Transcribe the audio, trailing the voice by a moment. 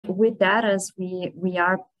with that, as we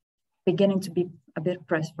are beginning to be a bit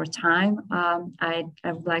pressed for time, I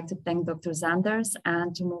would like to thank Dr. Zanders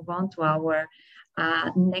and to move on to our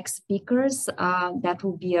next speakers. That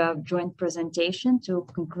will be a joint presentation to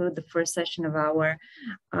conclude the first session of our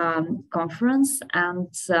conference. And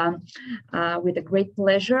with a great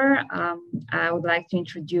pleasure, I would like to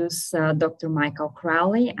introduce Dr. Michael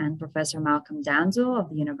Crowley and Professor Malcolm Dando of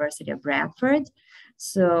the University of Bradford.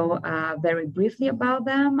 So very briefly about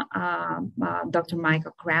them, Dr.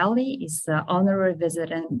 Michael Crowley is Honorary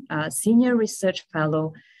Visiting Senior Research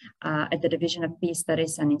Fellow at the Division of Peace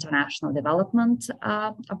Studies and International Development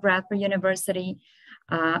of Bradford University.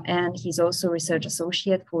 And he's also Research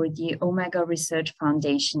Associate for the Omega Research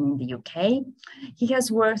Foundation in the UK. He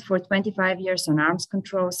has worked for 25 years on arms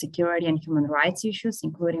control, security, and human rights issues,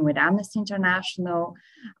 including with Amnesty International,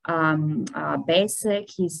 BASIC.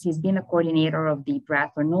 He's been a coordinator of the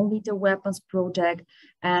Bradford Non-Lethal Weapons Project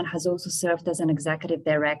and has also served as an executive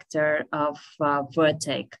director of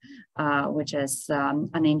VERTIC, which is an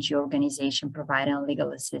NGO organization providing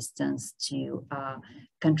legal assistance to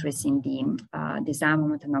countries in the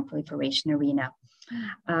disarmament and non-proliferation arena.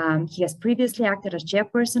 He has previously acted as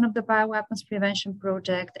chairperson of the Bioweapons Prevention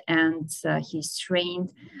Project, and he's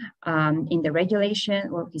trained in the regulation,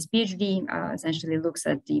 or his PhD essentially looks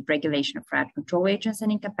at the regulation of threat control agents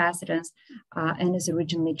and incapacitants, and is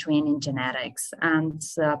originally trained in genetics. And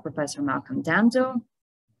Professor Malcolm Dando,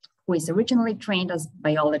 who is originally trained as a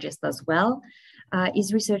biologist as well,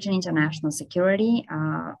 is researching international security,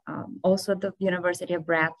 also at the University of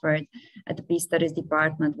Bradford at the Peace Studies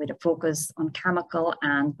Department with a focus on chemical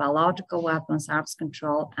and biological weapons, arms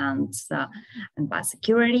control, and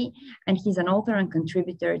biosecurity. And he's an author and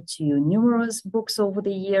contributor to numerous books over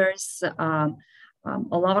the years,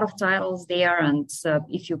 a lot of titles there, and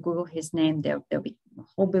if you Google his name, there'll be a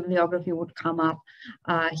whole bibliography would come up.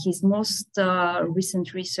 His most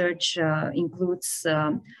recent research includes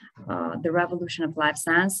the revolution of life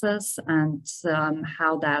sciences and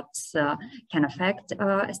how that can affect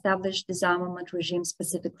established disarmament regimes,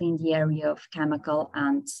 specifically in the area of chemical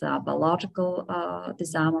and biological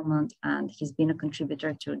disarmament. And he's been a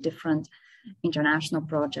contributor to different international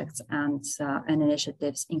projects and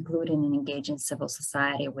initiatives, including in engaging civil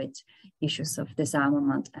society with issues of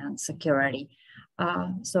disarmament and security.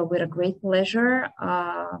 So with a great pleasure,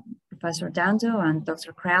 Professor Dando and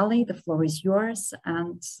Dr. Crowley, the floor is yours,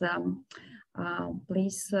 and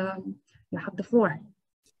please, you have the floor.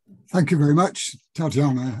 Thank you very much,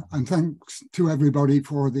 Tatiana, and thanks to everybody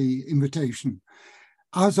for the invitation.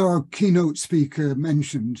 As our keynote speaker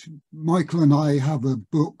mentioned, Michael and I have a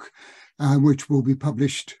book which will be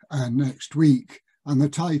published next week. And the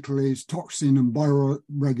title is Toxin and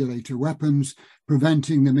Bioregulator Weapons,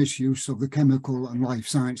 Preventing the Misuse of the Chemical and Life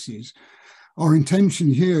Sciences. Our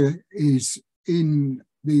intention here is in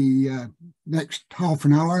the next half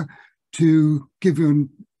an hour to give you an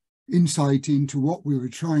insight into what we were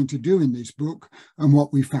trying to do in this book and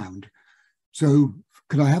what we found. So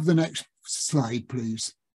could I have the next slide,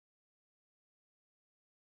 please?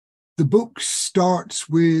 The book starts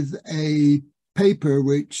with a paper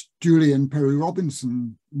which Julian Perry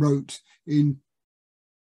Robinson wrote in,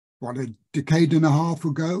 what, a decade and a half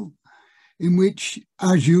ago, in which,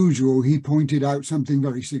 as usual, he pointed out something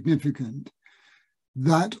very significant,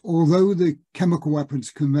 that although the Chemical Weapons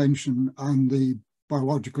Convention and the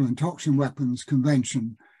Biological and Toxin Weapons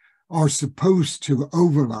Convention are supposed to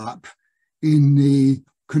overlap in the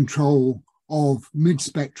control of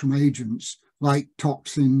mid-spectrum agents like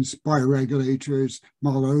toxins, bioregulators,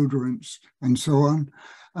 malodorants, and so on.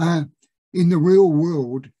 In the real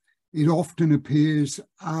world, it often appears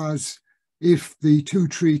as if the two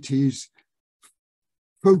treaties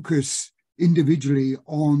focus individually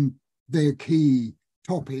on their key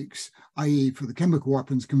topics, i.e. for the Chemical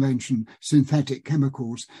Weapons Convention, synthetic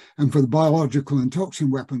chemicals, and for the Biological and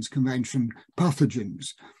Toxin Weapons Convention,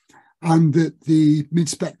 pathogens, and that the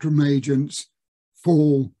mid-spectrum agents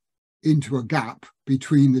fall into a gap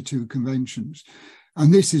between the two conventions.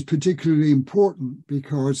 And this is particularly important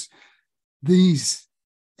because these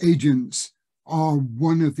agents are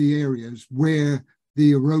one of the areas where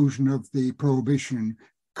the erosion of the prohibition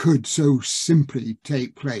could so simply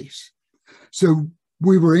take place. So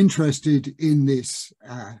we were interested in this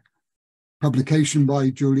publication by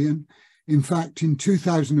Julian. In fact, in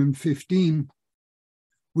 2015,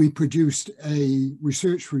 we produced a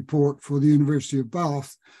research report for the University of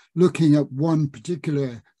Bath looking at one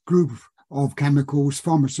particular group of chemicals,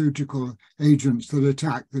 pharmaceutical agents that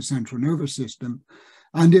attack the central nervous system.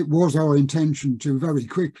 And it was our intention to very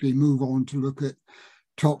quickly move on to look at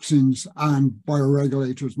toxins and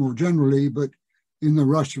bioregulators more generally, but in the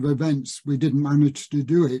rush of events, we didn't manage to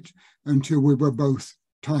do it until we were both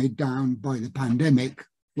tied down by the pandemic,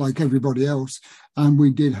 like everybody else, and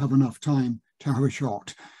we did have enough time to have a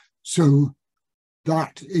shot. So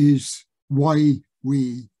that is why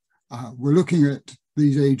we were looking at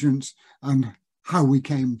these agents and how we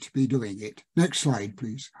came to be doing it. Next slide,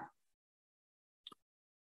 please.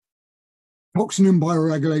 Toxin and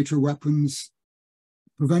bioregulator weapons,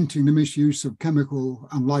 preventing the misuse of chemical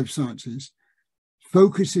and life sciences,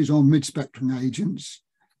 focuses on mid-spectrum agents.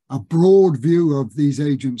 A broad view of these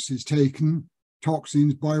agents is taken: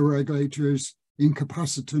 toxins, bioregulators,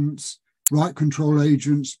 incapacitants, right control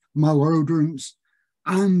agents, malodorants,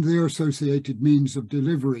 and their associated means of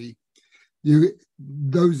delivery.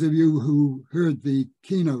 Those of you who heard the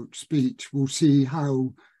keynote speech will see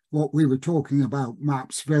how what we were talking about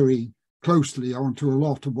maps very closely onto a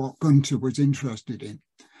lot of what Gunther was interested in.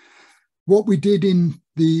 What we did in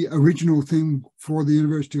the original thing for the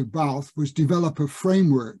University of Bath was develop a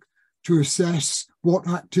framework to assess what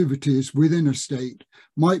activities within a state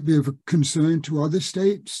might be of concern to other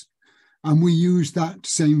states. And we used that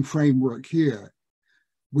same framework here.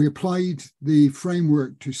 We applied the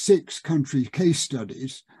framework to 6 country case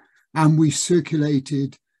studies, and we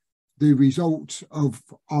circulated the results of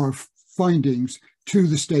our findings to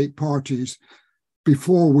the state parties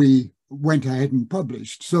before we went ahead and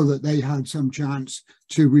published, so that they had some chance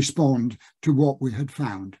to respond to what we had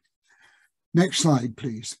found. Next slide,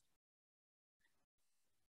 please.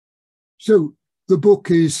 So the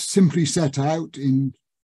book is simply set out in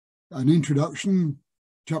an introduction,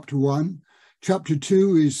 chapter 1. Chapter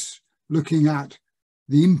 2 is looking at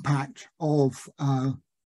the impact of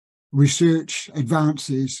research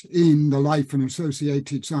advances in the life and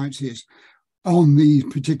associated sciences on these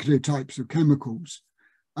particular types of chemicals.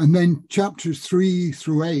 And then chapters 3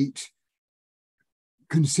 through 8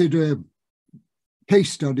 consider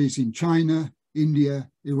case studies in China, India,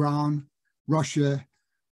 Iran, Russia,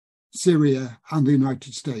 Syria, and the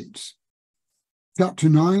United States. Chapter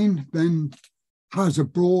 9 then has a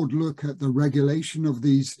broad look at the regulation of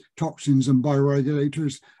these toxins and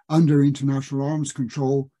bioregulators under international arms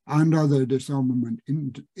control and other disarmament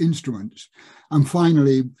instruments. And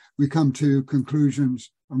finally, we come to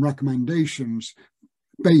conclusions and recommendations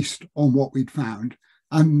based on what we'd found,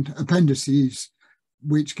 and appendices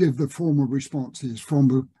which give the formal responses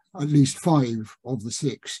from at least 5 of the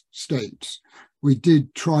 6 states. We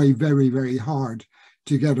did try very, very hard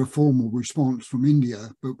to get a formal response from India,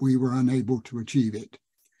 but we were unable to achieve it.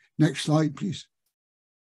 Next slide, please.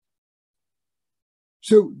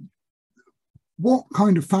 So what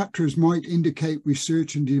kind of factors might indicate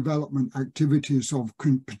research and development activities of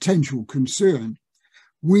potential concern?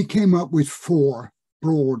 We came up with 4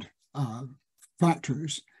 broad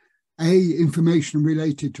factors. A, information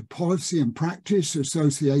related to policy and practice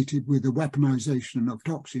associated with the weaponization of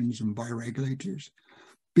toxins and bioregulators.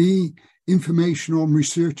 B, information on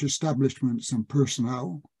research establishments and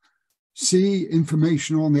personnel. C,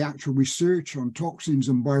 information on the actual research on toxins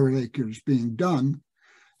and bioregulators being done.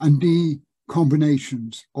 And D,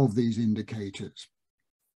 combinations of these indicators.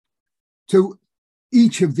 So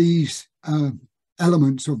each of these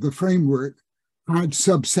elements of the framework had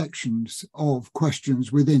subsections of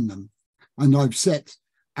questions within them. And I've set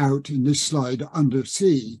out in this slide under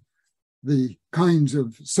C the kinds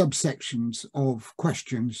of subsections of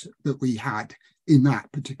questions that we had in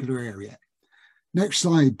that particular area. Next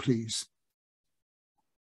slide, please.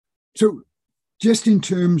 So just in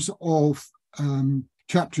terms of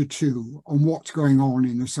chapter 2 on what's going on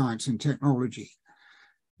in the science and technology,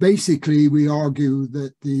 basically we argue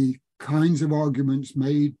that the kinds of arguments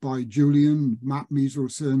made by Julian, Matt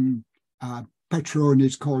Mieselson, Petro and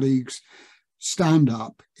his colleagues stand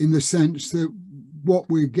up, in the sense that what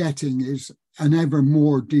we're getting is an ever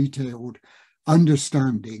more detailed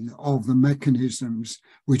understanding of the mechanisms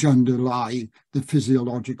which underlie the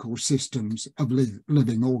physiological systems of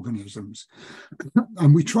living organisms.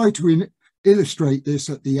 And we try to illustrate this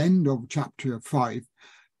at the end of chapter 5,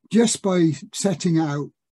 just by setting out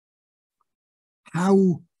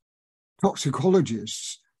how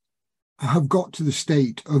toxicologists have got to the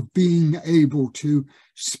state of being able to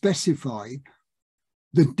specify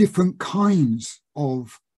the different kinds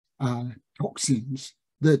of toxins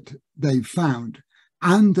that they've found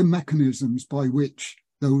and the mechanisms by which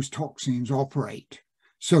those toxins operate.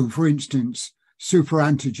 So, for instance,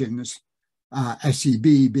 superantigens, SEB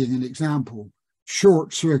being an example,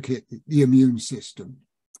 short circuit the immune system.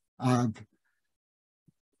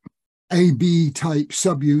 AB type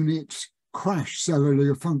subunits crash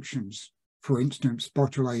cellular functions, for instance,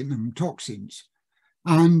 botulinum toxins,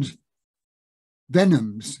 and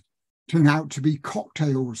venoms turn out to be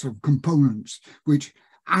cocktails of components which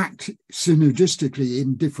act synergistically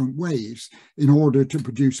in different ways in order to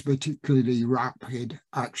produce particularly rapid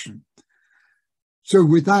action. So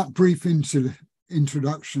with that brief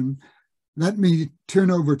introduction, let me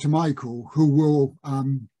turn over to Michael, who will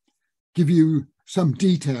give you some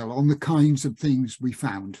detail on the kinds of things we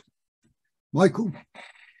found. Michael.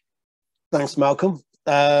 Thanks, Malcolm.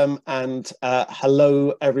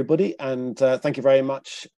 Hello, everybody. And thank you very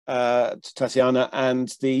much to Tatiana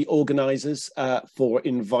and the organisers for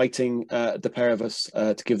inviting the pair of us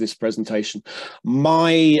to give this presentation.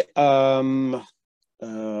 My,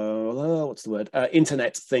 what's the word?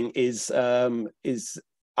 Internet thing is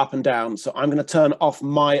up and down. So I'm going to turn off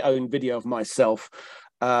my own video of myself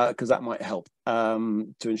because that might help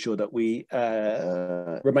to ensure that we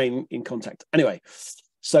remain in contact. Anyway,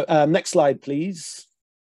 so next slide, please.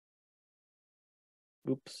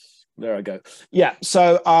 Oops, there I go. Yeah,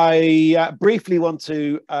 so I briefly want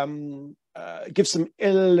to give some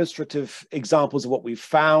illustrative examples of what we've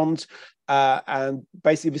found. And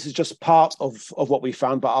basically, this is just part of what we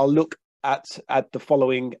found, but I'll look at the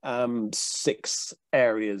following 6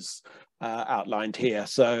 areas outlined here.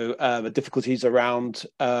 So the difficulties around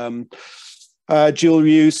dual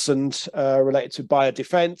use and related to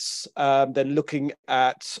biodefense, then looking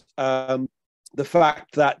at the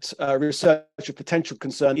fact that research of potential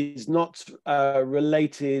concern is not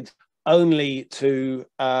related only to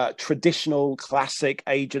traditional classic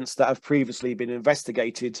agents that have previously been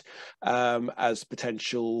investigated as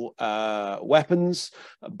potential weapons,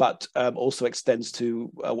 but also extends to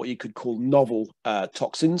what you could call novel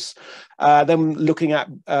toxins. Then looking at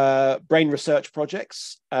brain research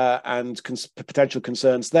projects and potential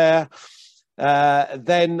concerns there.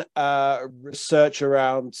 Then research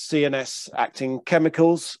around CNS acting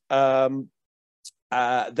chemicals, then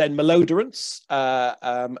malodorants,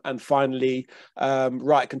 and finally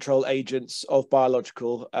riot control agents of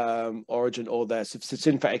biological origin or their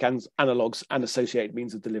synthetic analogues and associated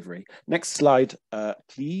means of delivery. Next slide,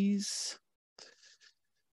 please.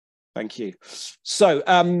 Thank you. So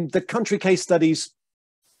the country case studies,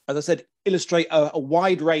 as I said, illustrate a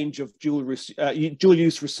wide range of dual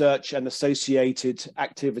use research and associated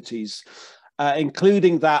activities,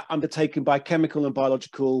 including that undertaken by chemical and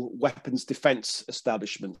biological weapons defense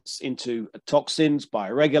establishments into toxins,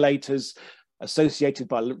 bioregulators, associated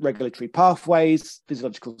by regulatory pathways,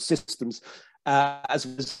 physiological systems, as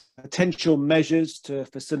well as potential measures to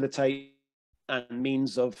facilitate and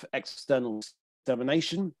means of external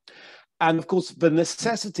extermination. And of course, the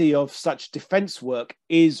necessity of such defense work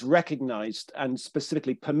is recognized and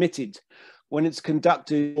specifically permitted when it's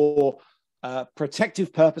conducted for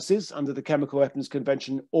protective purposes under the Chemical Weapons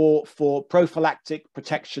Convention or for prophylactic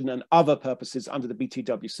protection and other purposes under the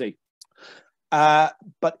BTWC.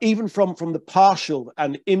 But even from the partial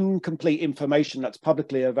and incomplete information that's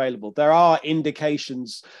publicly available, there are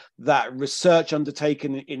indications that research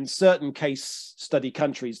undertaken in certain case study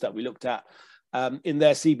countries that we looked at in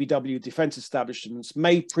their CBW defense establishments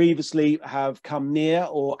may previously have come near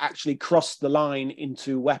or actually crossed the line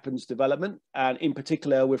into weapons development, and in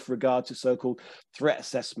particular with regard to so-called threat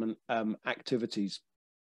assessment activities.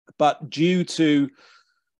 But due to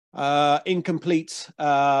incomplete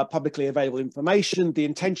publicly available information, the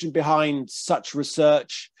intention behind such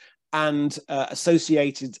research and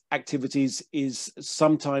associated activities is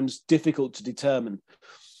sometimes difficult to determine.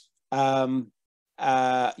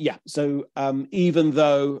 Even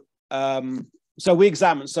though we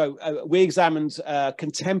examined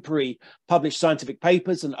contemporary published scientific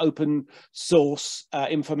papers and open source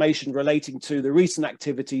information relating to the recent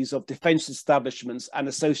activities of defense establishments and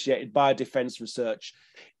associated biodefense research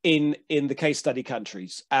in the case study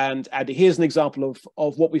countries. And here's an example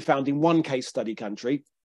of what we found in one case study country.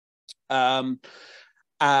 That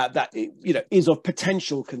is of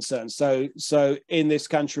potential concern. So in this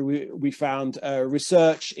country, we found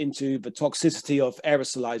research into the toxicity of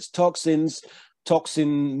aerosolized toxins,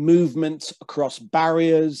 toxin movement across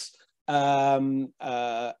barriers,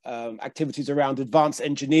 activities around advanced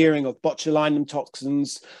engineering of botulinum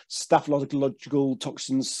toxins, staphylological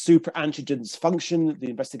toxins, superantigens function,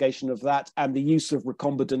 the investigation of that, and the use of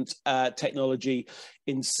recombinant technology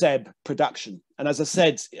in SEB production. And as I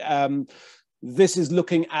said, this is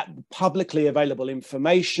looking at publicly available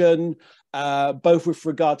information, both with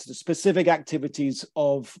regard to the specific activities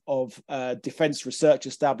of defense research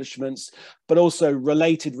establishments, but also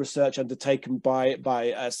related research undertaken by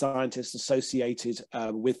scientists associated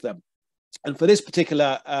with them. And for this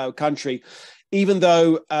particular country, even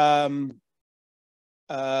though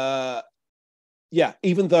yeah,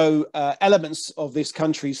 even though elements of this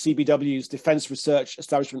country's CBW's defense research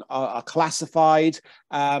establishment are classified,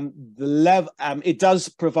 it does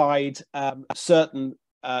provide certain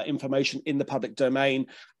information in the public domain.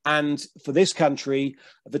 And for this country,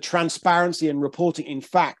 the transparency and reporting, in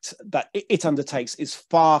fact, that it undertakes is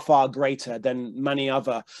far, far greater than many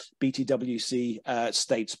other BTWC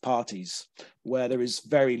states parties, where there is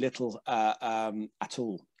very little at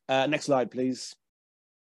all. Next slide, please.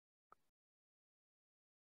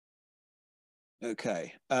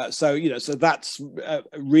 Okay, so that's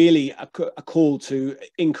really a call to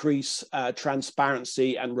increase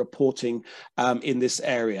transparency and reporting in this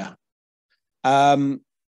area.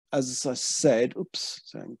 As I said, oops,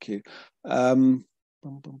 thank you.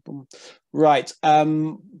 Right,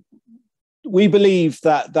 we believe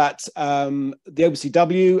that the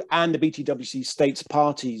OBCW and the BTWC states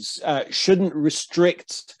parties shouldn't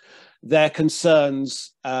restrict their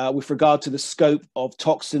concerns with regard to the scope of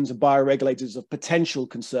toxins and bioregulators of potential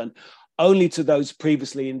concern only to those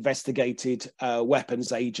previously investigated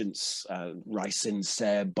weapons agents, ricin,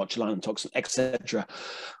 seb, botulinum toxin, etc.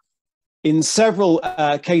 In several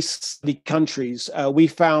case study countries, we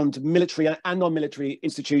found military and non-military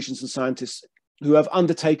institutions and scientists who have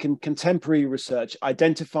undertaken contemporary research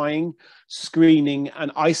identifying, screening,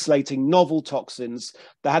 and isolating novel toxins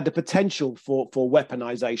that had the potential for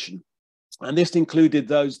weaponization. And this included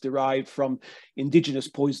those derived from indigenous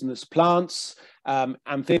poisonous plants,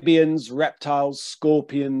 amphibians, reptiles,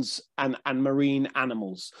 scorpions, and marine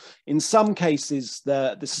animals. In some cases,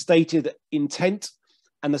 the stated intent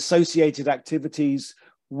and associated activities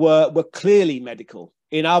were clearly medical.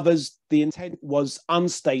 In others, the intent was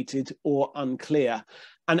unstated or unclear.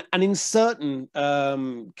 And in certain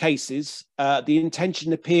cases, the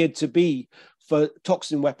intention appeared to be for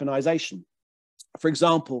toxin weaponization. For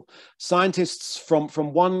example, scientists from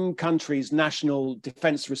one country's national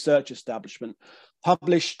defense research establishment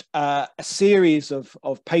published a series of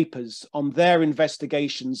papers on their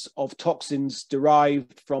investigations of toxins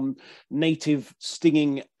derived from native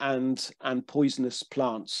stinging and poisonous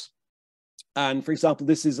plants. And for example,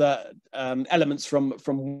 this is elements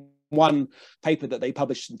from one paper that they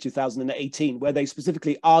published in 2018, where they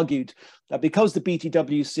specifically argued that because the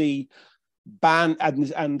BTWC ban,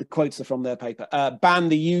 and the quotes are from their paper, ban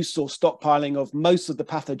the use or stockpiling of most of the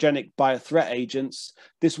pathogenic biothreat agents,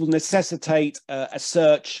 this will necessitate a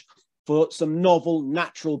search for some novel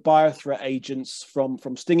natural biothreat agents from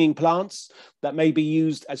stinging plants that may be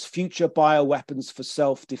used as future bioweapons for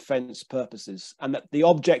self-defense purposes. And that the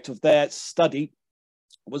object of their study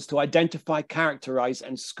was to identify, characterize,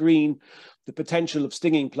 and screen the potential of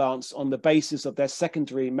stinging plants on the basis of their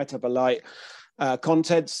secondary metabolite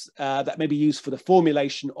contents that may be used for the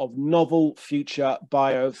formulation of novel future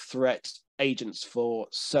biothreat agents for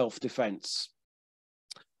self-defense.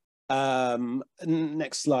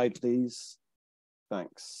 Next slide, please.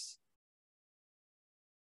 Thanks.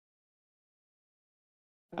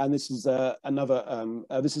 And this is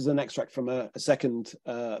this is an extract from a second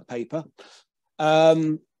paper.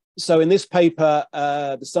 So in this paper,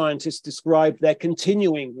 the scientists described their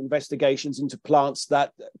continuing investigations into plants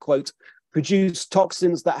that, quote, produce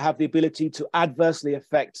toxins that have the ability to adversely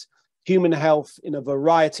affect human health in a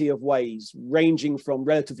variety of ways, ranging from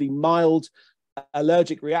relatively mild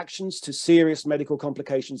allergic reactions to serious medical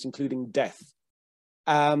complications, including death.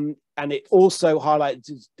 And it also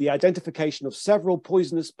highlighted the identification of several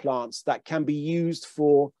poisonous plants that can be used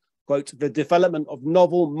for, quote, the development of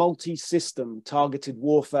novel multi-system targeted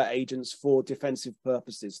warfare agents for defensive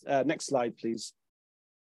purposes. Next slide, please.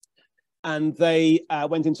 And they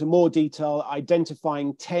went into more detail,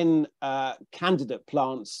 identifying 10 candidate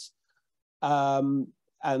plants. And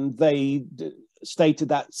they stated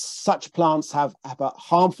that such plants have a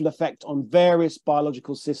harmful effect on various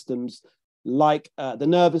biological systems like the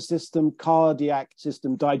nervous system, cardiac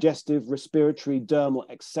system, digestive, respiratory, dermal,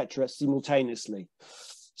 etc., simultaneously.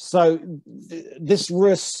 So this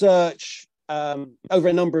research over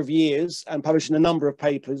a number of years and published in a number of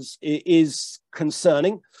papers is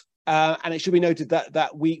concerning. And it should be noted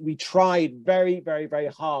that we tried very, very, very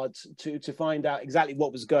hard to find out exactly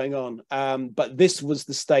what was going on. But this was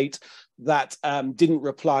the state that didn't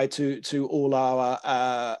reply to all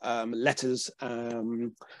our letters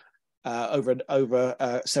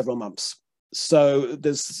over several months. So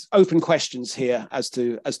there's open questions here as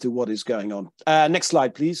to what is going on. Next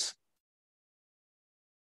slide, please.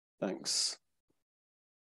 Thanks.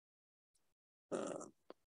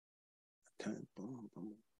 Okay.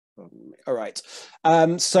 All right.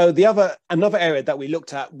 So another area that we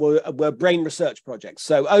looked at were brain research projects.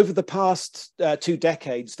 So over the past 2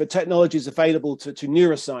 decades, the technologies available to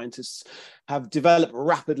neuroscientists have developed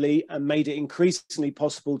rapidly and made it increasingly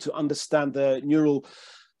possible to understand the neural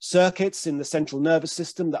circuits in the central nervous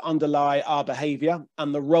system that underlie our behavior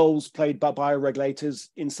and the roles played by bioregulators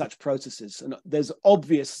in such processes. And there's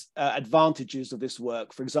obvious advantages of this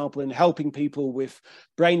work, for example, in helping people with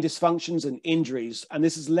brain dysfunctions and injuries. And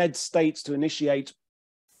this has led states to initiate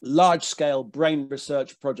large-scale brain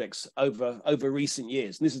research projects over recent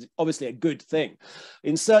years. And this is obviously a good thing.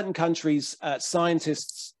 In certain countries,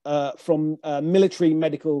 scientists from military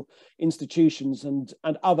medical institutions and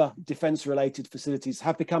other defense-related facilities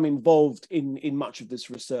have become involved in much of this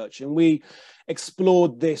research. And we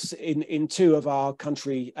explored this in 2 of our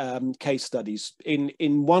country case studies.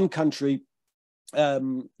 In one country,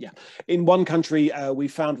 we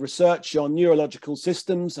found research on neurological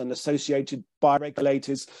systems and associated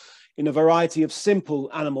bioregulators in a variety of simple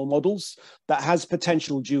animal models that has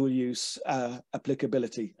potential dual use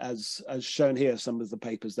applicability, as shown here, some of the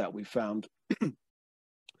papers that we found.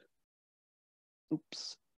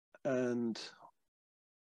 Oops. And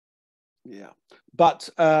yeah, but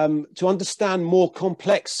to understand more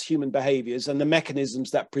complex human behaviors and the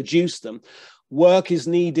mechanisms that produce them, work is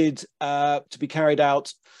needed to be carried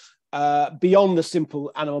out beyond the simple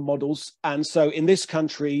animal models. And so in this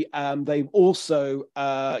country, they've also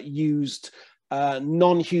used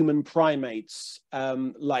non-human primates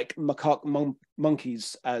like macaque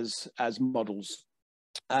monkeys as models.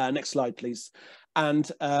 Next slide, please. And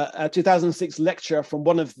a 2006 lecture from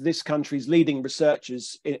one of this country's leading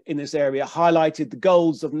researchers in this area highlighted the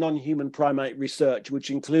goals of non-human primate research, which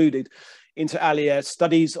included, inter alia,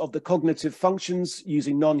 studies of the cognitive functions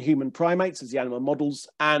using non-human primates as the animal models,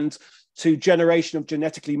 and to generation of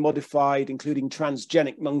genetically modified, including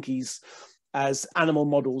transgenic monkeys, as animal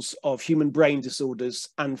models of human brain disorders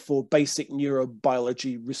and for basic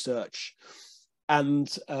neurobiology research.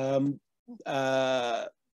 And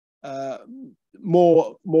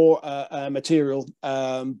more material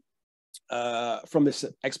from this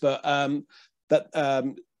expert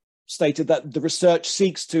that stated that the research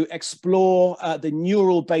seeks to explore the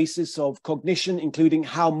neural basis of cognition, including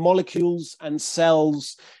how molecules and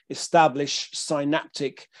cells establish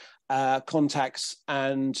synaptic contacts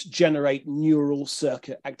and generate neural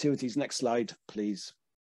circuit activities. Next slide, please.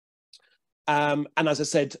 And as I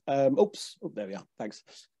said, there we are, thanks.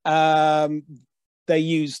 They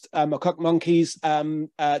used macaque monkeys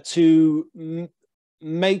to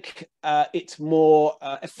make it more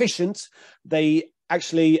efficient. They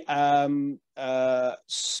actually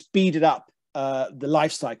speeded up the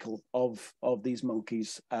life cycle of these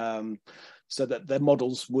monkeys so that their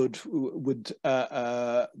models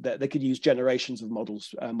they could use generations of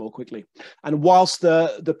models more quickly. And whilst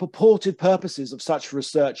the purported purposes of such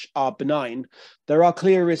research are benign, there are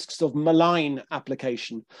clear risks of malign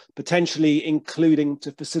application, potentially including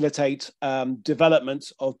to facilitate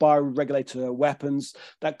development of bioregulator weapons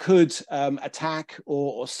that could attack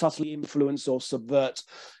or subtly influence or subvert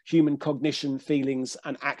human cognition, feelings,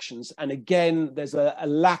 and actions. And again, there's a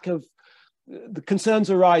lack of the concerns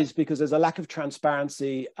arise because there's a lack of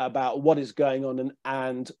transparency about what is going on,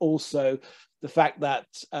 and also the fact that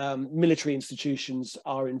military institutions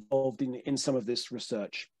are involved in some of this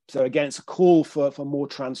research. So again, it's a call for more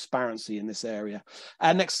transparency in this area.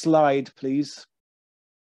 Next slide, please.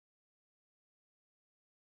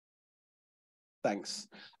 Thanks.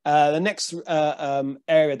 The next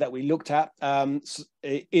area that we looked at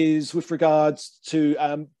is with regards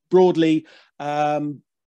to broadly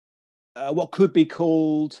what could be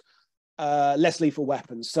called less lethal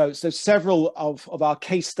weapons. So several of our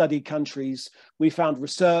case study countries, we found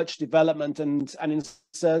research, development, and in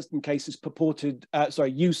certain cases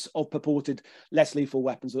use of purported less lethal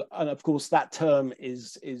weapons. And of course, that term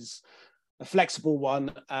is a flexible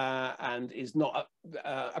one and is not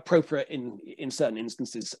appropriate in certain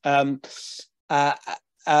instances. And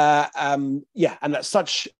that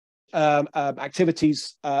such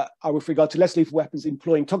activities are with regard to less lethal weapons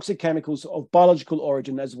employing toxic chemicals of biological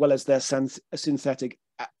origin as well as their synthetic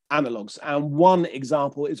analogues. And one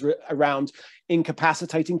example is around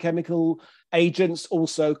incapacitating chemical agents,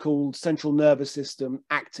 also called central nervous system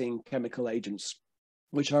acting chemical agents,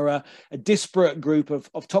 which are a disparate group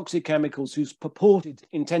of toxic chemicals whose purported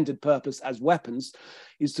intended purpose as weapons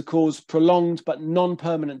is to cause prolonged but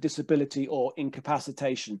non-permanent disability or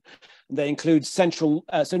incapacitation. And they include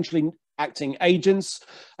centrally acting agents,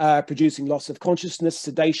 producing loss of consciousness,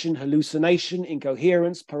 sedation, hallucination,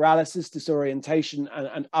 incoherence, paralysis, disorientation,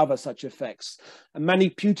 and other such effects. And many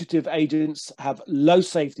putative agents have low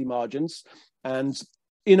safety margins, and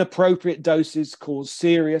inappropriate doses cause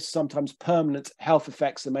serious, sometimes permanent health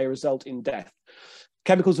effects that may result in death.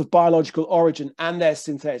 Chemicals of biological origin and their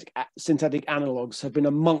synthetic analogues have been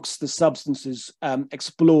amongst the substances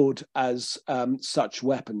explored as such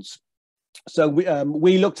weapons. So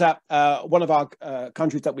we looked at, one of our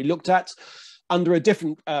countries that we looked at, under a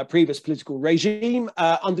different previous political regime,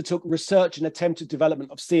 undertook research and attempted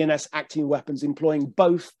development of CNS acting weapons employing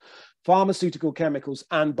both pharmaceutical chemicals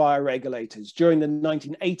and bioregulators. During the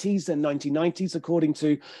 1980s and 1990s, according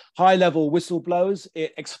to high-level whistleblowers,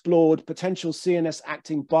 it explored potential CNS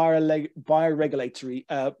acting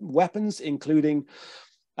bioregulatory weapons, including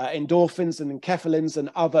endorphins and enkephalins and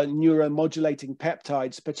other neuromodulating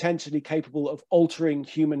peptides potentially capable of altering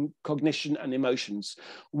human cognition and emotions.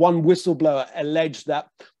 One whistleblower alleged that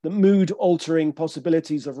the mood-altering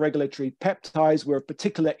possibilities of regulatory peptides were of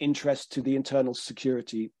particular interest to the internal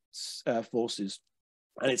security forces.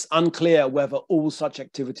 And it's unclear whether all such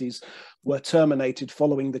activities were terminated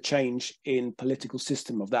following the change in political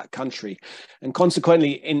system of that country. And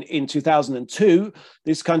consequently, in 2002,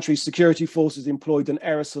 this country's security forces employed an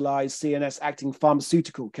aerosolized CNS acting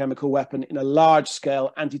pharmaceutical chemical weapon in a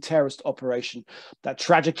large-scale anti-terrorist operation that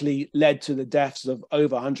tragically led to the deaths of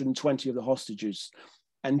over 120 of the hostages.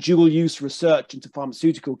 And dual-use research into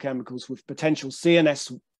pharmaceutical chemicals with potential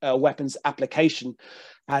CNS weapons application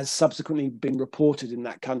has subsequently been reported in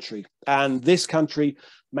that country. And this country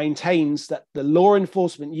maintains that the law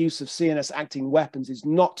enforcement use of CNS acting weapons is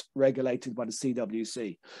not regulated by the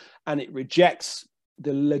CWC, and it rejects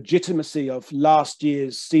the legitimacy of last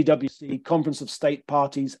year's CWC Conference of State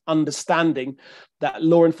Parties understanding that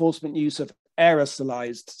law enforcement use of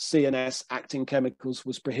aerosolized CNS acting chemicals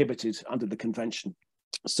was prohibited under the convention.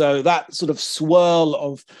 So that sort of swirl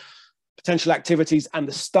of potential activities and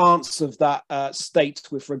the stance of that state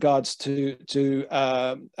with regards to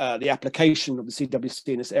the application of the CWC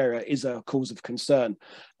in this area is a cause of concern.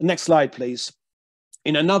 Next slide, please.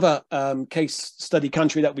 In another case study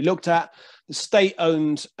country that we looked at, the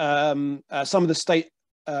state-owned, some of the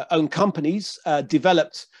state-owned companies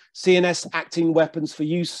developed CNS acting weapons for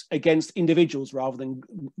use against individuals rather than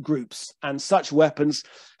groups. And such weapons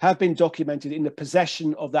have been documented in the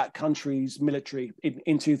possession of that country's military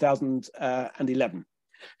in 2011.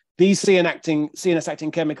 These CNS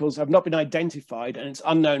acting chemicals have not been identified, and it's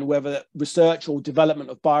unknown whether research or development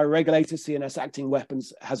of bioregulated CNS acting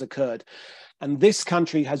weapons has occurred. And this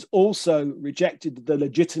country has also rejected the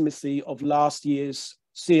legitimacy of last year's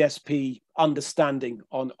CSP understanding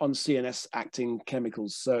on CNS acting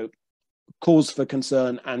chemicals. So cause for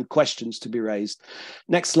concern and questions to be raised.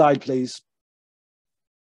 Next slide, please.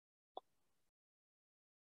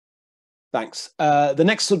 Thanks. The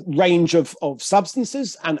next range of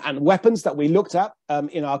substances and weapons that we looked at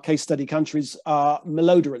in our case study countries are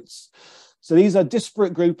malodorants. So these are a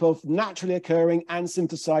disparate group of naturally occurring and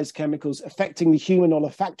synthesized chemicals affecting the human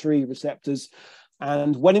olfactory receptors.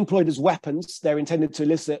 And when employed as weapons, they're intended to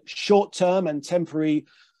elicit short-term and temporary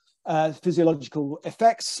physiological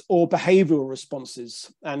effects or behavioral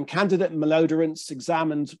responses. And candidate malodorants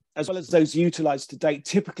examined, as well as those utilized to date,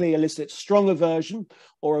 typically elicit strong aversion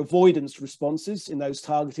or avoidance responses in those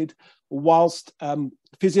targeted, whilst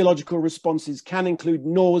physiological responses can include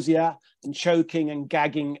nausea and choking and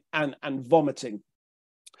gagging and vomiting.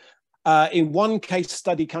 In one case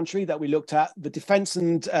study country that we looked at, the defense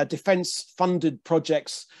and defense-funded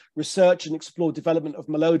projects research and explore development of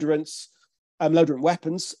malodorant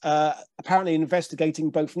weapons, apparently investigating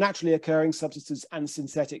both naturally occurring substances and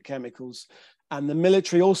synthetic chemicals. And the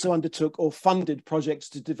military also undertook or funded projects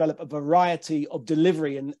to develop a variety of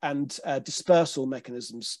delivery and dispersal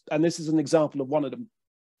mechanisms. And this is an example of one of them.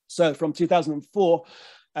 So from 2004,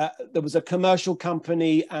 there was a commercial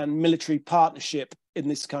company and military partnership in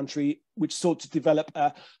this country which sought to develop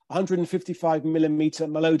a 155 millimeter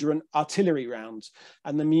malodorant artillery round,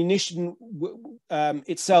 and the munition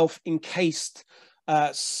itself encased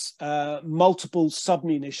multiple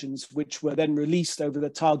submunitions which were then released over the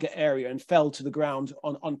target area and fell to the ground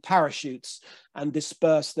on parachutes and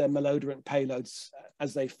dispersed their malodorant payloads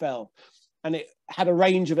as they fell. And it had a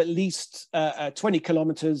range of at least 20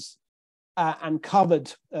 kilometers and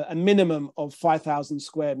covered a minimum of 5,000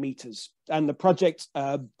 square meters. And the project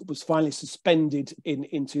was finally suspended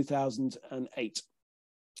in 2008.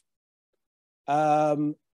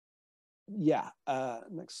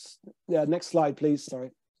 Next slide, please. Sorry.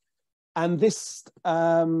 And this,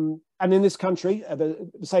 and in this country, the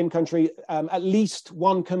same country, at least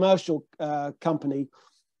one commercial company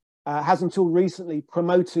has until recently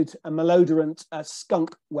promoted a malodorant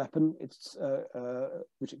skunk weapon. It's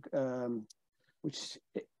which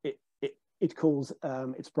it calls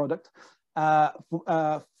its product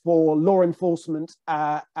for law enforcement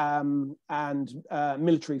and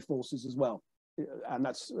military forces as well, and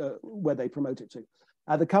that's where they promote it to.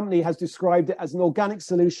 The company has described it as an organic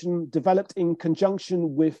solution developed in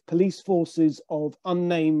conjunction with police forces of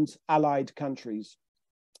unnamed allied countries.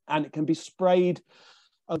 And it can be sprayed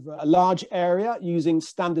over a large area using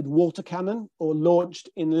standard water cannon or launched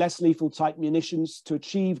in less lethal type munitions to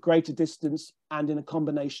achieve greater distance and in a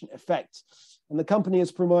combination effect. And the company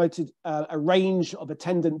has promoted a range of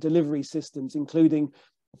attendant delivery systems, including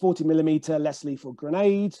a 40mm less lethal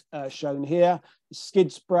grenade, shown here, a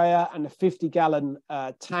skid sprayer, and a 50-gallon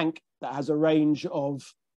tank that has a range of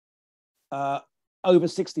over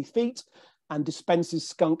 60 feet and dispenses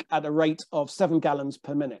skunk at a rate of 7 gallons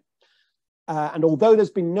per minute. And although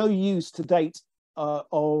there's been no use to date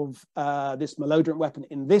of this malodorant weapon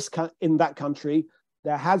in that country,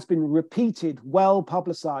 there has been repeated,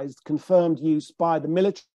 well-publicized, confirmed use by the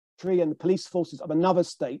military and the police forces of another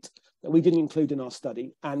state that we didn't include in our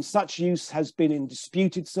study. And such use has been in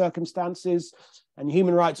disputed circumstances, and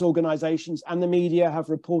human rights organizations and the media have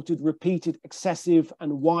reported repeated, excessive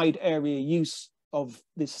and wide area use of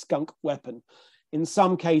this skunk weapon. In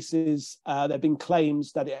some cases, there have been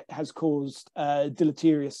claims that it has caused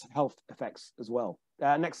deleterious health effects as well.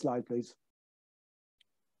 Next slide, please.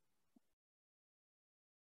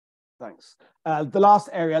 Thanks. The last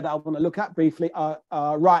area that I want to look at briefly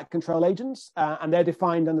are riot control agents, and they're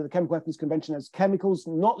defined under the Chemical Weapons Convention as chemicals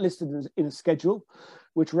not listed in a schedule,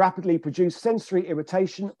 which rapidly produce sensory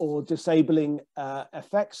irritation or disabling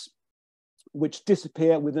effects, which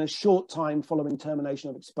disappear within a short time following termination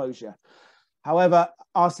of exposure. However,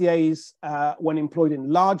 RCAs, when employed in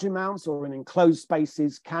large amounts or in enclosed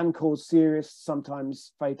spaces, can cause serious,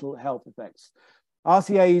 sometimes fatal health effects.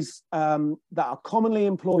 RCAs that are commonly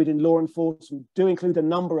employed in law enforcement do include a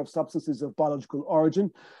number of substances of biological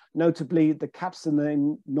origin, notably the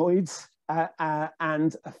capsaicinoids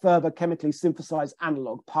and a further chemically synthesized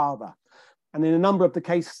analog, PAVA. And in a number of the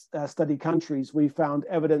case study countries, we found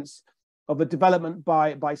evidence of a development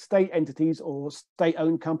by state entities or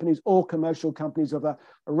state-owned companies or commercial companies of a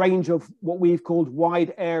range of what we've called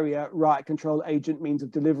wide area riot control agent means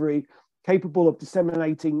of delivery, capable of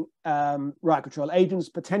disseminating riot control agents,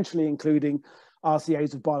 potentially including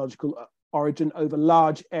RCAs of biological origin over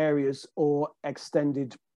large areas or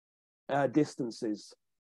extended distances.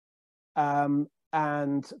 For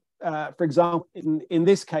example, in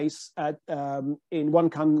this case, in one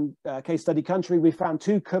case study country, we found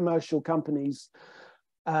two commercial companies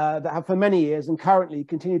that have for many years and currently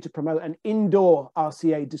continue to promote an indoor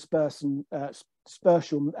RCA dispersal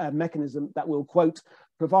mechanism that will, quote,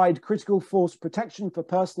 provide critical force protection for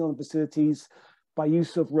personnel and facilities by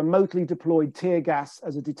use of remotely deployed tear gas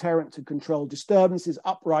as a deterrent to control disturbances,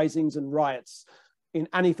 uprisings, and riots in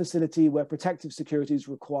any facility where protective security is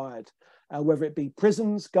required, whether it be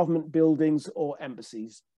prisons, government buildings, or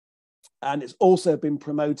embassies. And it's also been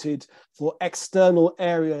promoted for external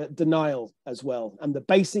area denial as well. And the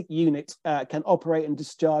basic unit can operate and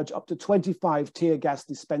discharge up to 25 tear gas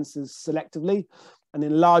dispensers selectively. And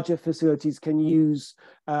in larger facilities they can use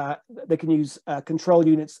control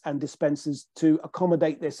units and dispensers to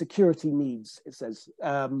accommodate their security needs, it says.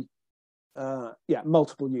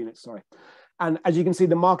 Multiple units, sorry. And as you can see,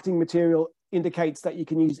 the marketing material indicates that you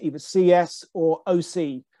can use either CS or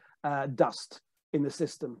OC dust in the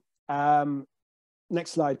system.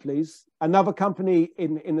 Next slide, please. Another company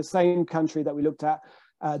in the same country that we looked at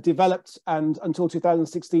developed and until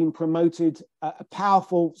 2016 promoted a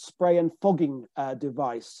powerful spray and fogging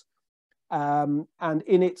device. And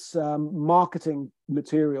in its marketing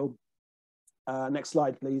material, next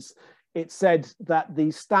slide, please, it said that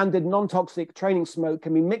the standard non-toxic training smoke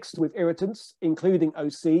can be mixed with irritants, including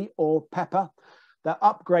OC or pepper, that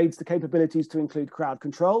upgrades the capabilities to include crowd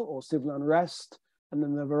control or civil unrest, and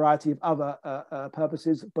then a variety of other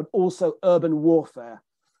purposes, but also urban warfare.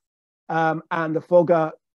 And the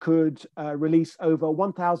fogger could release over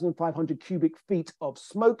 1,500 cubic feet of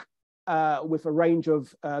smoke with a range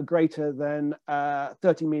of greater than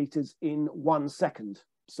 30 meters in 1 second.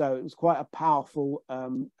 So it was quite a powerful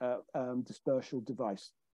dispersal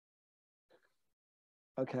device.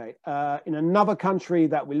 Okay, in another country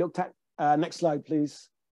that we looked at, next slide, please.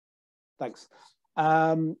 Thanks.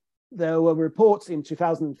 There were reports in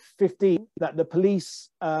 2015 that the police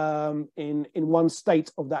in one state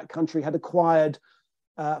of that country had acquired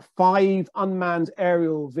 5 unmanned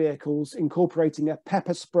aerial vehicles incorporating a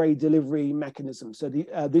pepper spray delivery mechanism. So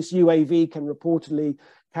this UAV can reportedly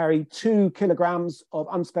carry 2 kilograms of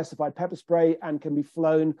unspecified pepper spray and can be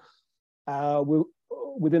flown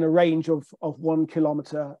within a range of 1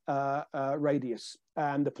 kilometer radius.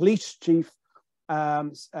 And the police chief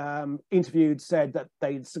interviewed said that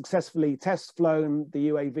they'd successfully test flown the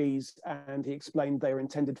UAVs, and he explained they were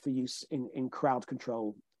intended for use in crowd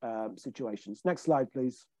control situations. Next slide,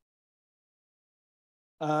 please.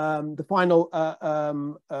 The final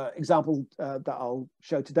example that I'll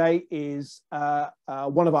show today is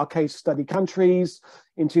one of our case study countries.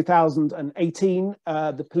 In 2018,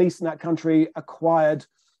 the police in that country acquired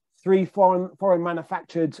 3 foreign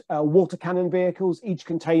manufactured water cannon vehicles, each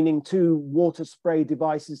containing 2 water spray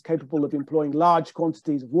devices capable of employing large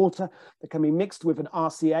quantities of water that can be mixed with an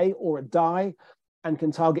RCA or a dye and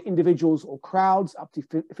can target individuals or crowds up to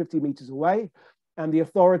 50 meters away. And the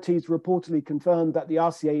authorities reportedly confirmed that the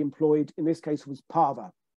RCA employed in this case was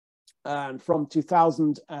Pava. And from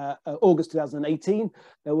August 2018,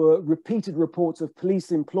 there were repeated reports of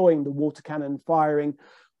police employing the water cannon firing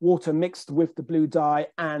water mixed with the blue dye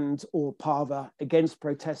and or Pava against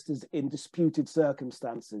protesters in disputed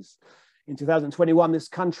circumstances. In 2021, this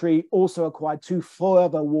country also acquired 2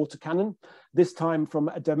 further water cannon, this time from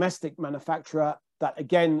a domestic manufacturer that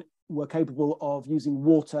again were capable of using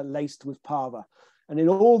water laced with Pava. And in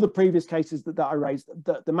all the previous cases that I raised,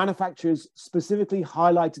 the manufacturers specifically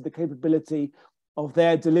highlighted the capability of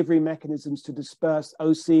their delivery mechanisms to disperse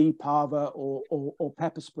OC, Pava, or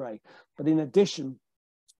pepper spray. But in addition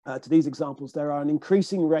to these examples, there are an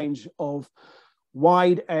increasing range of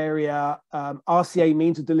wide area RCA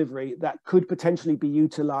means of delivery that could potentially be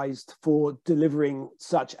utilized for delivering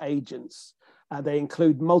such agents. They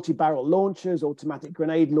include multi-barrel launchers, automatic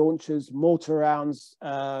grenade launchers, mortar rounds,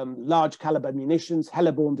 large caliber munitions,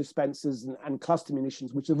 heliborne dispensers, and cluster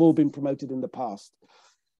munitions, which have all been promoted in the past.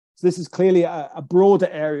 So this is clearly a broader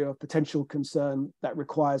area of potential concern that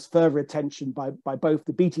requires further attention by both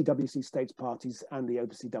the BTWC states parties and the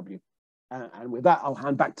OPCW. And with that, I'll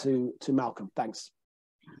hand back to Malcolm. Thanks.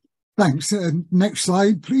 Thanks. Next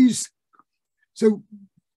slide, please. So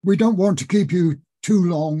we don't want to keep you too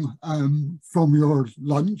long from your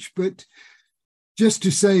lunch, but just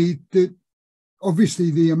to say that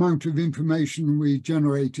obviously the amount of information we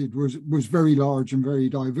generated was very large and very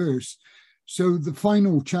diverse. So the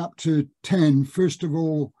final chapter 10, first of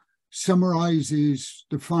all, summarizes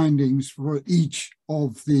the findings for each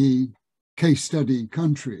of the case study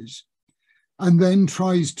countries, and then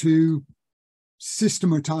tries to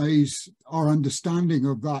systematize our understanding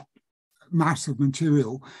of that mass of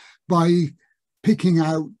material by picking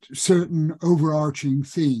out certain overarching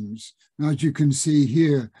themes. And as you can see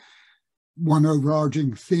here, one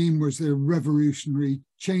overarching theme was the revolutionary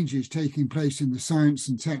changes taking place in the science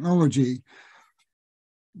and technology,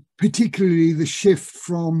 particularly the shift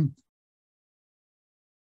from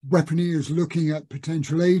weaponeers looking at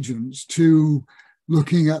potential agents to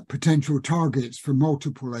looking at potential targets for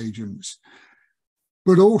multiple agents.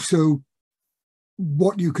 But also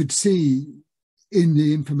what you could see in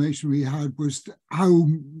the information we had was how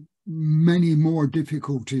many more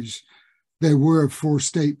difficulties there were for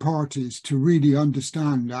state parties to really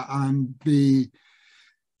understand and be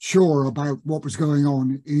sure about what was going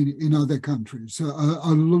on in other countries. So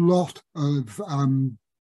a lot of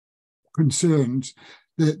concerns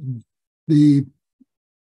that the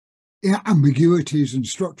ambiguities and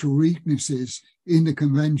structural weaknesses in the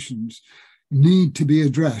conventions need to be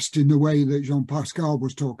addressed in the way that Jean-Pascal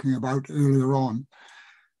was talking about earlier on.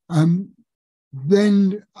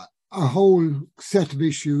 Then a whole set of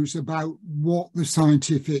issues about what the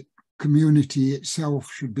scientific community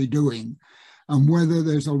itself should be doing and whether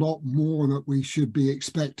there's a lot more that we should be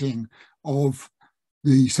expecting of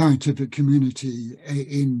the scientific community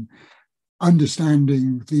in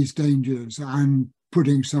understanding these dangers and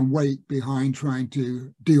putting some weight behind trying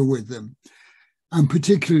to deal with them. And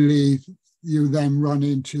particularly, you then run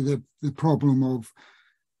into the problem of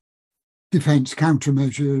defense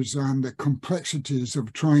countermeasures and the complexities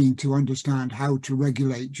of trying to understand how to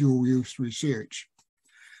regulate dual-use research.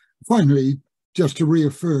 Finally, just to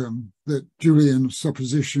reaffirm that Julian's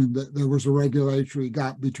supposition that there was a regulatory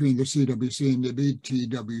gap between the CWC and the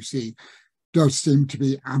BTWC does seem to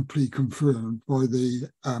be amply confirmed by the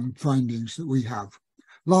findings that we have.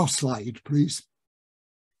 Last slide, please.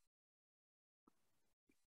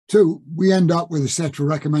 So we end up with a set of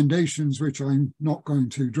recommendations, which I'm not going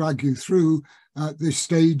to drag you through at this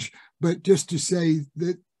stage, but just to say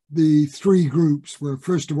that the 3 groups were,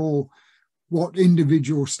 first of all, what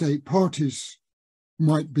individual state parties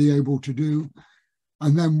might be able to do,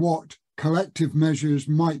 and then what collective measures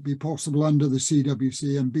might be possible under the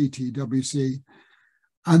CWC and BTWC,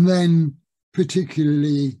 and then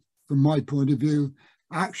particularly from my point of view,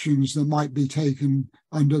 actions that might be taken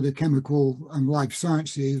under the chemical and life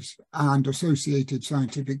sciences and associated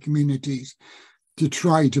scientific communities to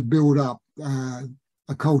try to build up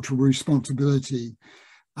a cultural responsibility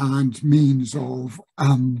and means of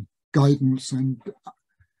guidance and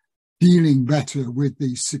dealing better with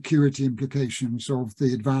the security implications of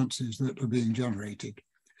the advances that are being generated.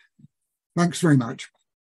 Thanks very much.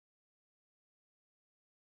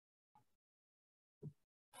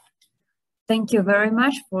 Thank you very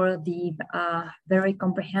much for the very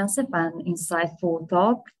comprehensive and insightful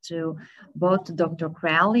talk to both Dr.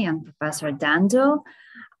 Crowley and Professor Dando.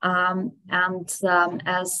 As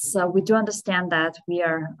we do understand that we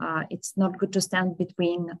are, it's not good to stand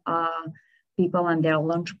between people and their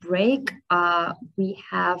lunch break. We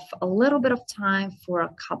have a little bit of time for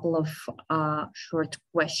a couple of short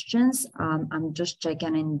questions. I'm just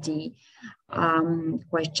checking in the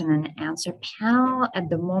question and answer panel. At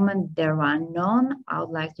the moment, there are none. I would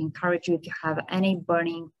like to encourage you, if you have any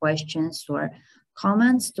burning questions or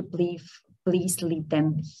comments, to please leave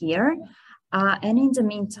them here. And in the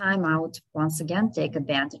meantime, I would once again take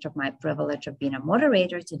advantage of my privilege of being a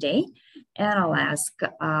moderator today, and I'll ask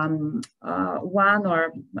one,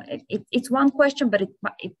 or it's one question, but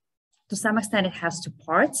it to some extent it has two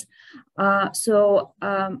parts.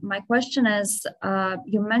 My question is,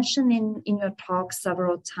 you mentioned in your talk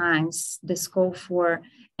several times the scope for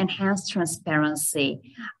enhanced transparency,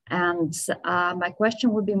 and my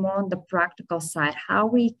question would be more on the practical side: how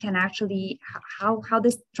we can actually, how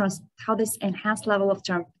this enhanced level of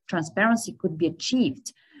transparency could be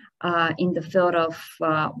achieved in the field of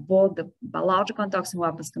both the Biological and Toxic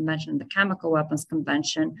Weapons Convention and the Chemical Weapons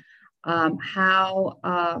Convention.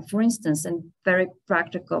 For instance, and very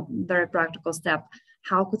practical step,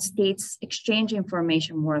 how could states exchange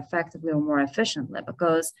information more effectively or more efficiently?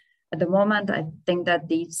 Because at the moment, I think that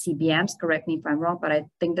the CBMs, correct me if I'm wrong, but I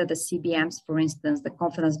think that the CBMs, for instance, the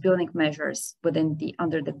confidence building measures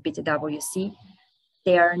under the BTWC,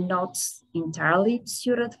 they are not entirely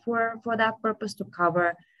suited for that purpose, to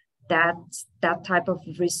cover that type of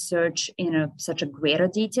research in such a greater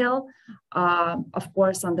detail. Of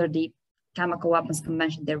course, under the Chemical Weapons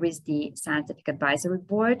Convention, there is the Scientific Advisory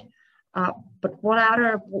Board. But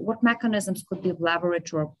what mechanisms could be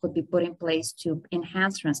leveraged or could be put in place to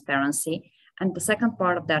enhance transparency? And the second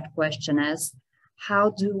part of that question is,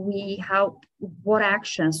 what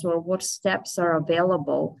actions or what steps are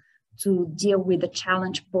available to deal with the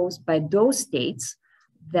challenge posed by those states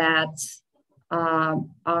that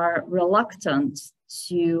are reluctant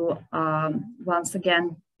to, once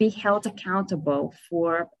again, be held accountable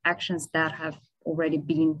for actions that have already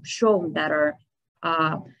been shown that are,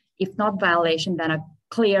 if not violation, then a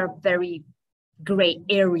clear, very gray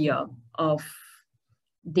area of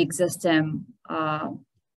the existing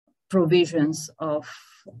provisions of,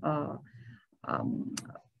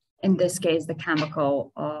 in this case, the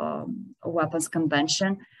Chemical Weapons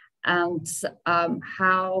Convention, and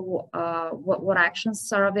what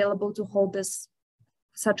actions are available to hold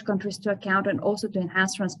such countries to account, and also to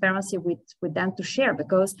enhance transparency with them to share,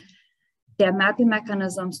 because there might be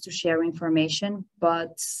mechanisms to share information,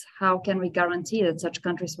 but how can we guarantee that such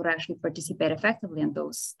countries would actually participate effectively in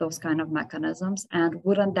those kind of mechanisms? And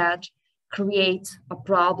wouldn't that create a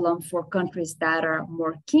problem for countries that are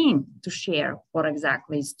more keen to share what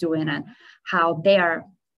exactly is doing and how they are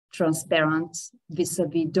transparent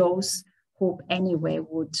vis-a-vis those who anyway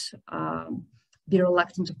would be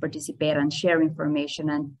reluctant to participate and share information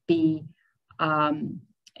and be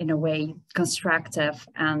in a way constructive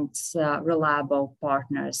and reliable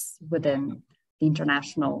partners within the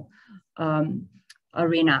international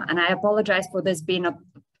arena? And I apologize for this being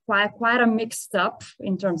quite a mixed up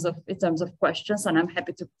in terms of questions, and I'm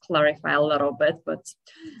happy to clarify a little bit, but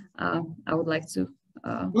I would like to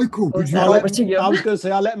over to you. I was going to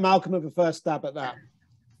say, I'll let Malcolm have a first stab at that.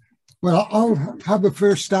 Well, I'll have a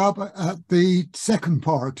first stab at the second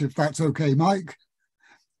part, if that's okay, Mike.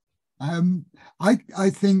 I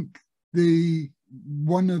think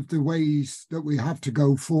one of the ways that we have to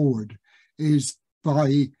go forward is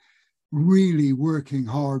by really working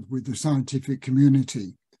hard with the scientific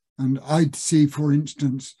community. And I'd see, for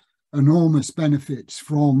instance, enormous benefits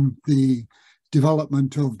from the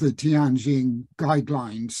development of the Tianjin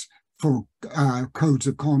guidelines for codes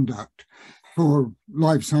of conduct for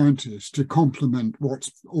life scientists to complement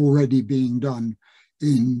what's already being done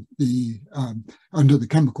in the under the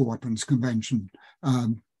Chemical Weapons Convention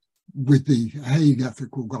with the Hague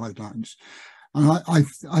Ethical Guidelines. And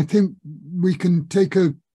I think we can take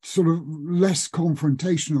a sort of less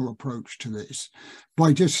confrontational approach to this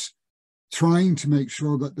by just trying to make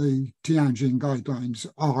sure that the Tianjin guidelines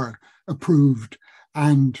are approved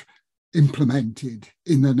and implemented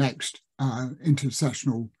in the next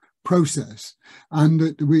intersessional process, and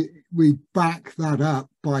that we back that up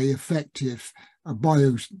by effective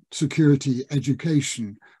biosecurity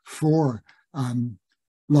education for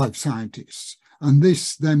life scientists. And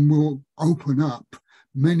this then will open up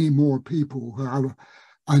many more people who have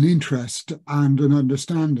an interest and an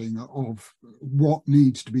understanding of what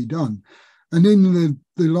needs to be done. And in the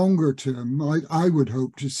longer term, I would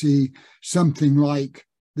hope to see something like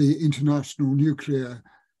the International Nuclear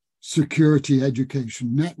Security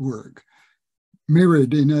Education Network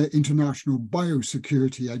mirrored in an international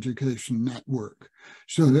biosecurity education network,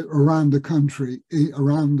 so that around the country,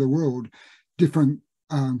 around the world, different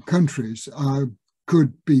countries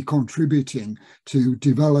could be contributing to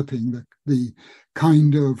developing the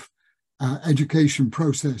kind of education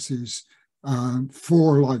processes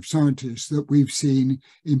for life scientists that we've seen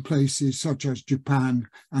in places such as Japan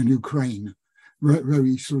and Ukraine.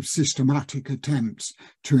 Very sort of systematic attempts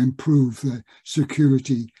to improve the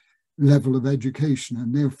security level of education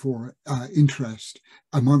and therefore interest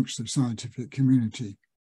amongst the scientific community.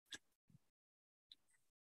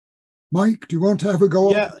 Mike, do you want to have a go?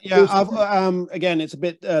 Yeah. Again, it's a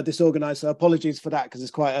bit disorganized, so apologies for that, because it's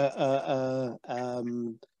quite a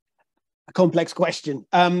complex question.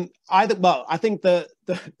 I think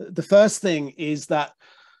the first thing is that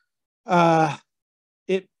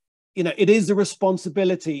it is the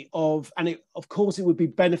responsibility of, and of course it would be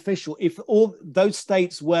beneficial if all those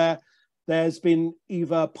states where there's been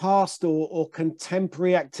either past or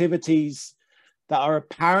contemporary activities that are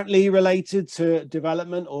apparently related to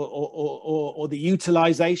development or the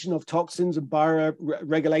utilization of toxins and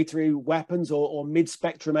bioregulatory weapons or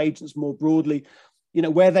mid-spectrum agents more broadly,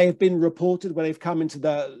 where they have been reported, where they've come into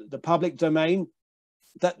the public domain,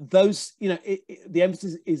 that those, the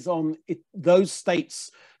emphasis is on those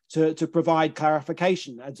states to provide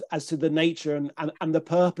clarification as to the nature and the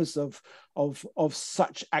purpose of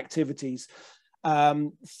such activities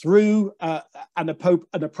through an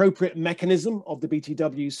appropriate mechanism of the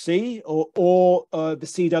BTWC or the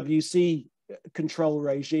CWC control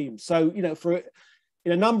regime. So, in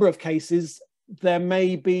a number of cases, there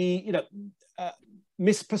may be,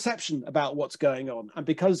 misperception about what's going on, and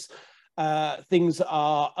because things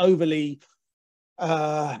are overly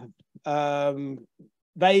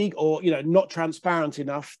vague or not transparent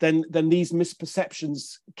enough, then these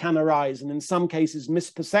misperceptions can arise, and in some cases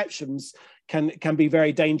misperceptions can be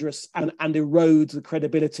very dangerous and erode the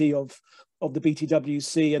credibility of the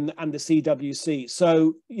BTWC and the CWC.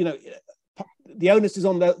 So the onus is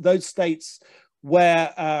on those states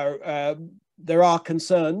where there are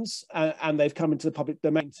concerns and they've come into the public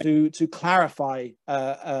domain to clarify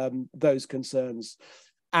those concerns.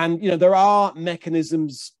 And there are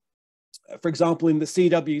mechanisms. For example, in the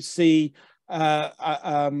CWC, there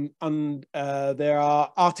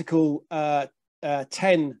are Article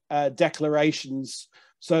 10 declarations.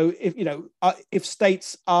 So if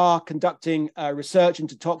states are conducting research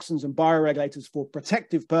into toxins and bioregulators for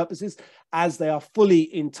protective purposes, as they are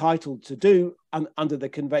fully entitled to do under the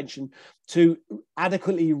convention, to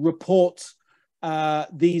adequately report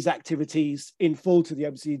these activities in full to the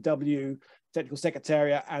OPCW Technical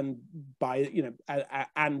Secretariat and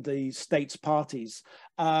and the states parties.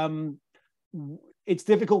 It's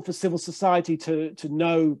difficult for civil society to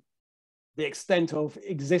know the extent of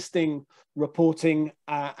existing reporting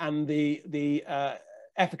and the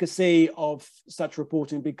efficacy of such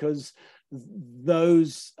reporting, because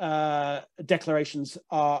those declarations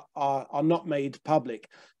are not made public.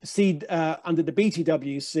 Under the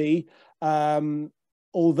BTWC,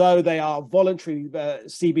 although they are voluntary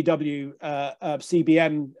CBM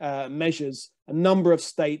measures, a number of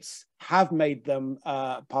states have made them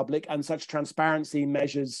public, and such transparency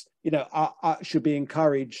measures, should be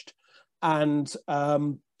encouraged. And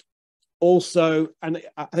also, and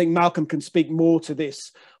I think Malcolm can speak more to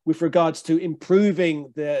this with regards to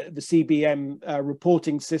improving the CBM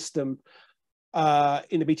reporting system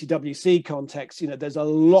in the BTWC context. There's a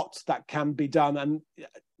lot that can be done, and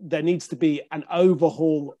there needs to be an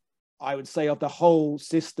overhaul, I would say, of the whole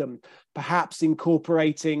system, perhaps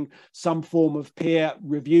incorporating some form of peer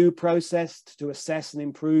review process to assess and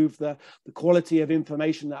improve the quality of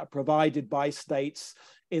information that are provided by states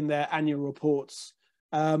in their annual reports.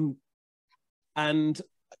 And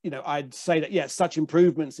I'd say that, yes, such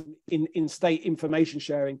improvements in state information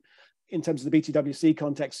sharing in terms of the BTWC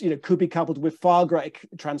context, could be coupled with far greater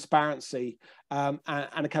transparency and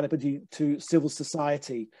accountability to civil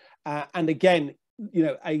society. And again,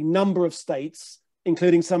 a number of states,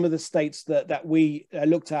 including some of the states that we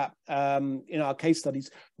looked at in our case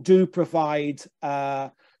studies, do provide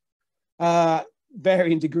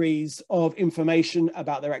varying degrees of information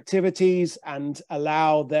about their activities and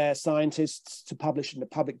allow their scientists to publish in the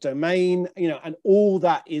public domain, and all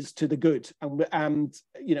that is to the good. And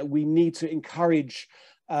we need to encourage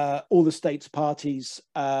all the states parties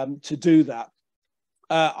to do that.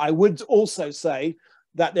 I would also say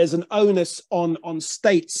that there's an onus on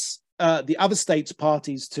states, the other states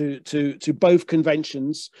parties to both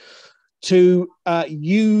conventions, to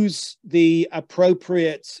use the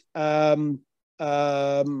appropriate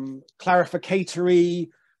clarificatory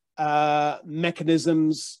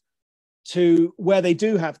mechanisms to where they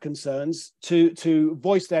do have concerns, to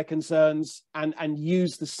voice their concerns and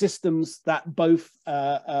use the systems that both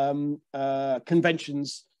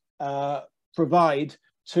conventions provide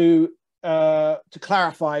to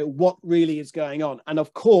clarify what really is going on. And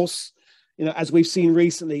of course, as we've seen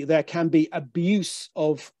recently, there can be abuse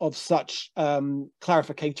of such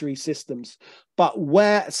clarificatory systems. But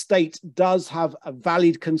where a state does have a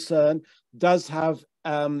valid concern, does have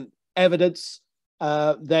evidence,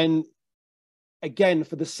 then again,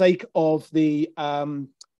 for the sake of the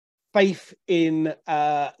faith in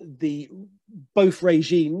the both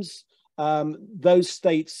regimes, those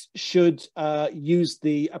states should use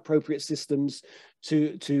the appropriate systems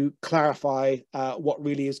to clarify what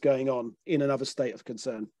really is going on in another state of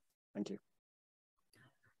concern. Thank you.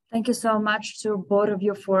 Thank you so much to both of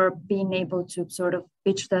you for being able to sort of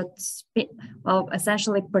pitch that, well,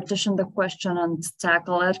 essentially partition the question and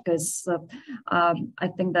tackle it, because I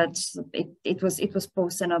think that it was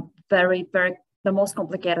posed in a very, the most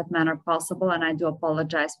complicated manner possible, and I do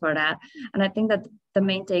apologize for that. And I think that the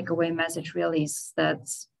main takeaway message really is that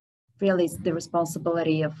really is the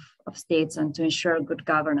responsibility of states and to ensure good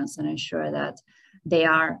governance and ensure that they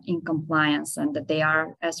are in compliance and that they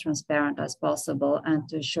are as transparent as possible, and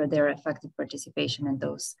to ensure their effective participation in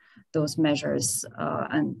those measures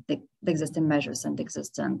and the existing measures and the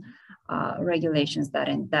existing regulations that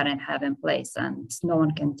have in place. And no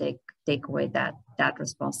one can take away that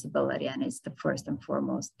responsibility, and it's the first and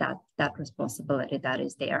foremost that responsibility that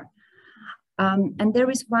is there. And there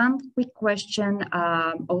is one quick question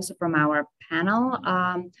also from our panel.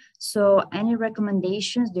 So any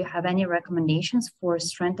recommendations, do you have any recommendations for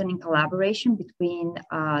strengthening collaboration between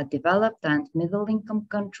developed and middle income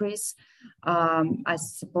countries? I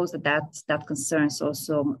suppose that concerns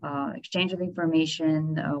also exchange of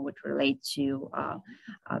information which relate to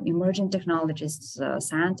emerging technologies,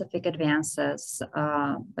 scientific advances,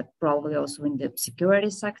 but probably also in the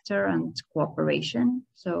security sector and cooperation.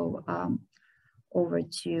 So over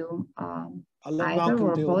to either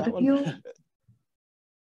or both of you.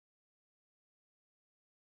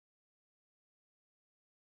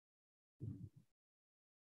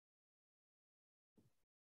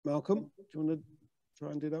 Malcolm, do you want to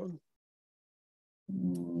try and do that one?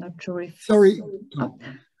 Not sure if... Sorry.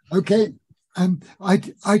 Okay.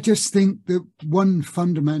 I just think that one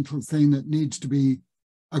fundamental thing that needs to be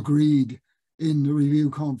agreed in the review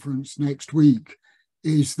conference next week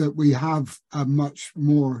is that we have a much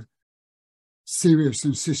more serious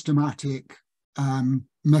and systematic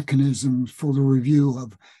mechanism for the review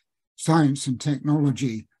of science and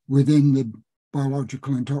technology within the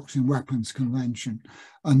Biological and Toxin Weapons Convention.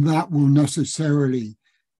 And that will necessarily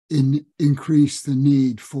increase the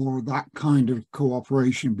need for that kind of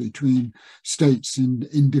cooperation between states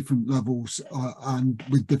in different levels and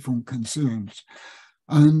with different concerns.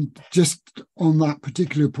 And just on that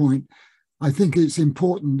particular point, I think it's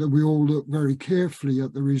important that we all look very carefully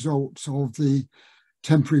at the results of the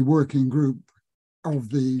temporary working group of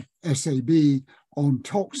the SAB on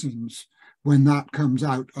toxins when that comes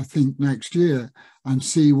out, I think, next year, and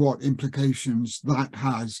see what implications that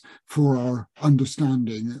has for our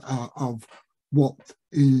understanding of what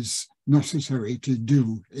is necessary to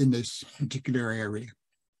do in this particular area.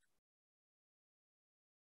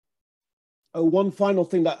 One final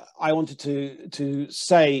thing that I wanted to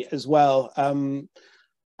say as well, and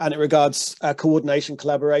it regards coordination,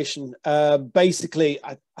 collaboration. Basically,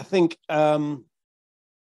 I think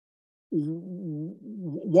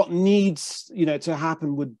what needs to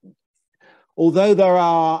happen would, although there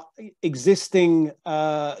are existing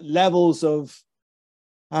levels of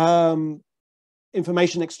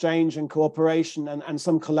information exchange and cooperation and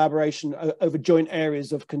some collaboration over joint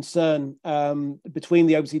areas of concern between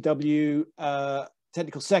the OPCW,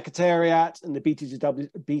 Technical Secretariat and the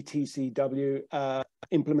BTCW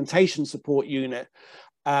implementation support unit,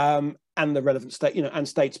 and the relevant state, and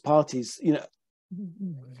states parties,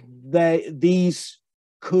 these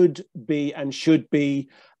could be and should be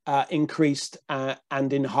increased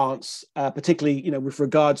and enhanced, particularly, with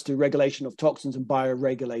regards to regulation of toxins and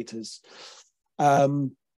bioregulators,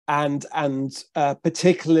 and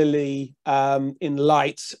particularly in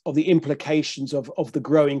light of the implications of the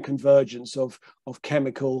growing convergence of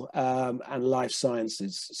chemical and life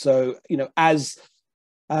sciences. So, as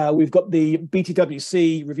we've got the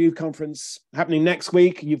BTWC review conference happening next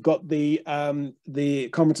week. You've got the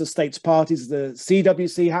Conference of States Parties, the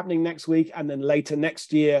CWC, happening next week, and then later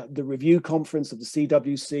next year, the review conference of the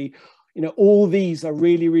CWC. All these are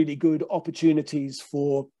really, really good opportunities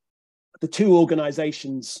for the two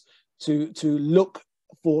organizations to look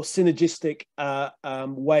for synergistic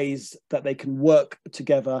ways that they can work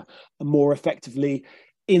together more effectively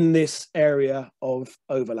in this area of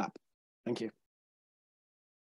overlap. Thank you.